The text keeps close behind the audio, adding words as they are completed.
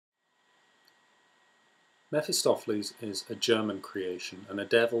Mephistopheles is a German creation and a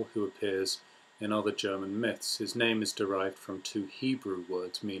devil who appears in other German myths. His name is derived from two Hebrew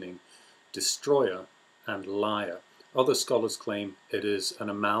words meaning destroyer and liar. Other scholars claim it is an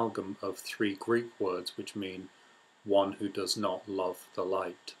amalgam of three Greek words which mean one who does not love the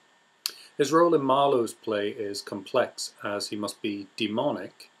light. His role in Marlowe's play is complex, as he must be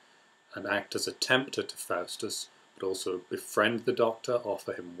demonic and act as a tempter to Faustus, but also befriend the Doctor,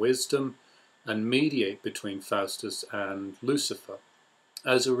 offer him wisdom, and mediate between Faustus and Lucifer.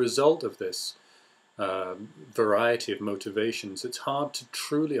 As a result of this variety of motivations, it's hard to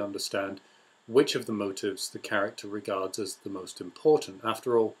truly understand which of the motives the character regards as the most important.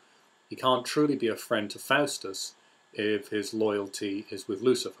 After all, he can't truly be a friend to Faustus if his loyalty is with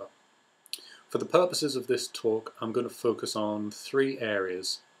Lucifer. For the purposes of this talk, I'm going to focus on three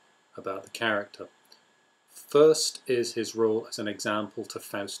areas about the character. First is his role as an example to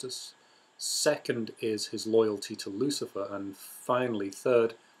Faustus. Second is his loyalty to Lucifer. And finally,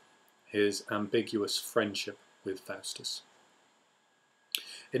 third, his ambiguous friendship with Faustus.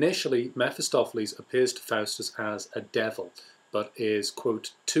 Initially, Mephistopheles appears to Faustus as a devil, but is,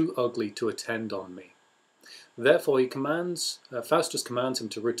 quote, too ugly to attend on me. Therefore, Faustus commands him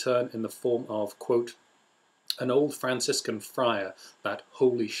to return in the form of, quote, an old Franciscan friar, that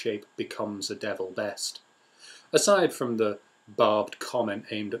holy shape becomes a devil best. Aside from the barbed comment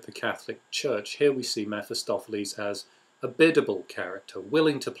aimed at the Catholic Church, here we see Mephistopheles as a biddable character,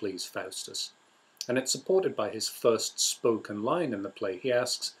 willing to please Faustus. And it's supported by his first spoken line in the play. He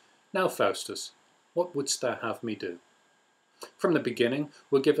asks, "Now, Faustus, what wouldst thou have me do?" From the beginning,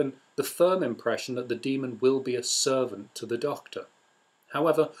 we're given the firm impression that the demon will be a servant to the Doctor.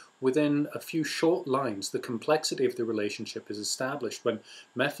 However, within a few short lines, the complexity of the relationship is established when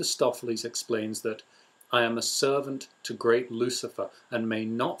Mephistopheles explains that I am a servant to great Lucifer, and may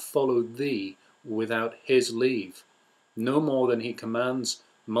not follow thee without his leave. No more than he commands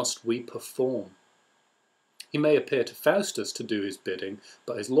must we perform. He may appear to Faustus to do his bidding,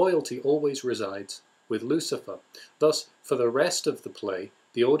 but his loyalty always resides with Lucifer. Thus, for the rest of the play,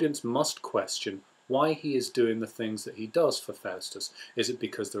 the audience must question why he is doing the things that he does for Faustus. Is it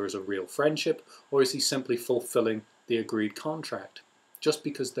because there is a real friendship, or is he simply fulfilling the agreed contract? Just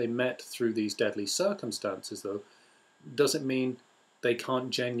because they met through these deadly circumstances, though, doesn't mean they can't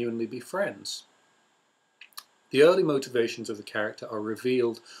genuinely be friends. The early motivations of the character are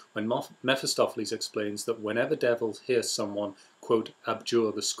revealed when Mephistopheles explains that whenever devils hear someone, quote,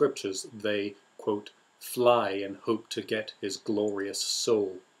 abjure the scriptures, they, quote, fly and hope to get his glorious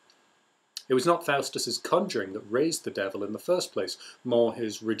soul. It was not Faustus's conjuring that raised the devil in the first place, more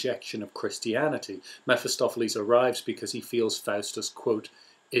his rejection of Christianity. Mephistopheles arrives because he feels Faustus, quote,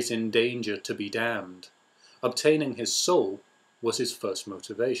 is in danger to be damned. Obtaining his soul was his first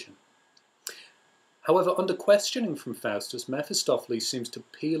motivation. However, under questioning from Faustus, Mephistopheles seems to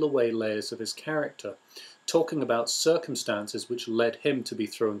peel away layers of his character, talking about circumstances which led him to be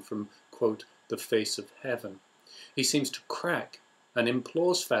thrown from, quote, the face of heaven. He seems to crack and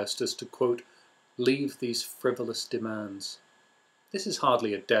implores Faustus to, quote, leave these frivolous demands. This is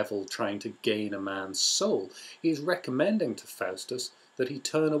hardly a devil trying to gain a man's soul. He is recommending to Faustus that he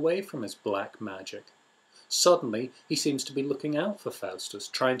turn away from his black magic. Suddenly, he seems to be looking out for Faustus,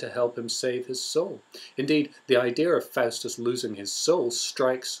 trying to help him save his soul. Indeed, the idea of Faustus losing his soul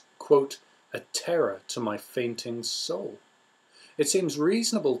strikes, quote, a terror to my fainting soul. It seems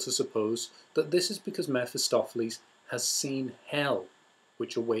reasonable to suppose that this is because Mephistopheles has seen hell,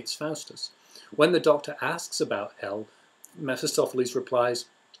 which awaits Faustus. When the Doctor asks about hell, Mephistopheles replies,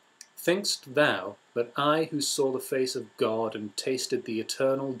 thinkst thou that I, who saw the face of God and tasted the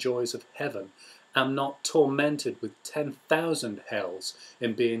eternal joys of heaven, am not tormented with 10,000 hells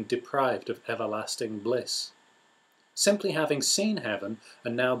in being deprived of everlasting bliss? Simply having seen heaven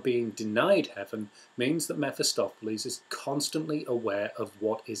and now being denied heaven means that Mephistopheles is constantly aware of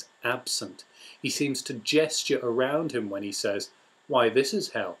what is absent. He seems to gesture around him when he says, why, this is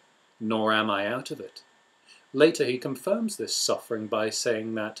hell, nor am I out of it. Later he confirms this suffering by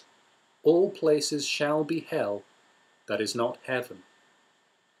saying that all places shall be hell that is not heaven.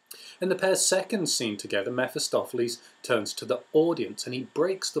 In the pair's second scene together, Mephistopheles turns to the audience and he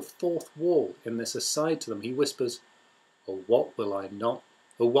breaks the fourth wall in this aside to them. He whispers, "Oh, what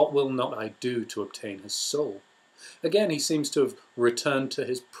will not I do to obtain his soul?" Again, he seems to have returned to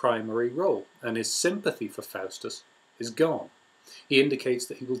his primary role, and his sympathy for Faustus is gone. He indicates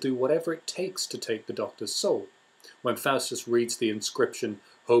that he will do whatever it takes to take the Doctor's soul. When Faustus reads the inscription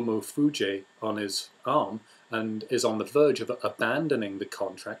Homo Fuge on his arm and is on the verge of abandoning the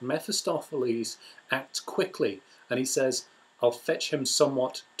contract, Mephistopheles acts quickly and he says, I'll fetch him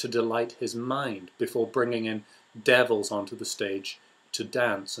somewhat to delight his mind before bringing in devils onto the stage to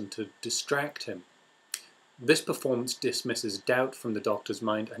dance and to distract him. This performance dismisses doubt from the doctor's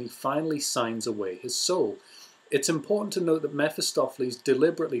mind, and he finally signs away his soul. It's important to note that Mephistopheles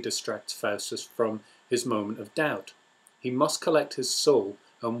deliberately distracts Faustus from his moment of doubt. He must collect his soul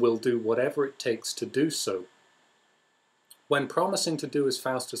and will do whatever it takes to do so. When promising to do as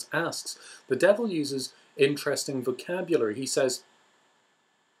Faustus asks, the devil uses interesting vocabulary. He says,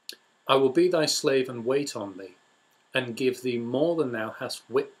 "I will be thy slave and wait on thee, and give thee more than thou hast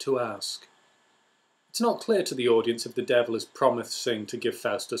wit to ask." It's not clear to the audience if the devil is promising to give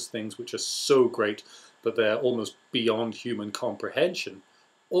Faustus things which are so great that they're almost beyond human comprehension,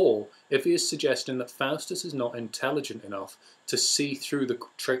 or if he is suggesting that Faustus is not intelligent enough to see through the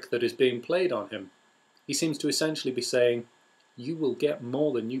trick that is being played on him. He seems to essentially be saying, "You will get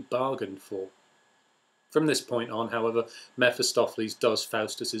more than you bargained for." From this point on, however, Mephistopheles does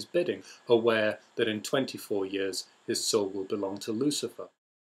Faustus's bidding, aware that in 24 years his soul will belong to Lucifer.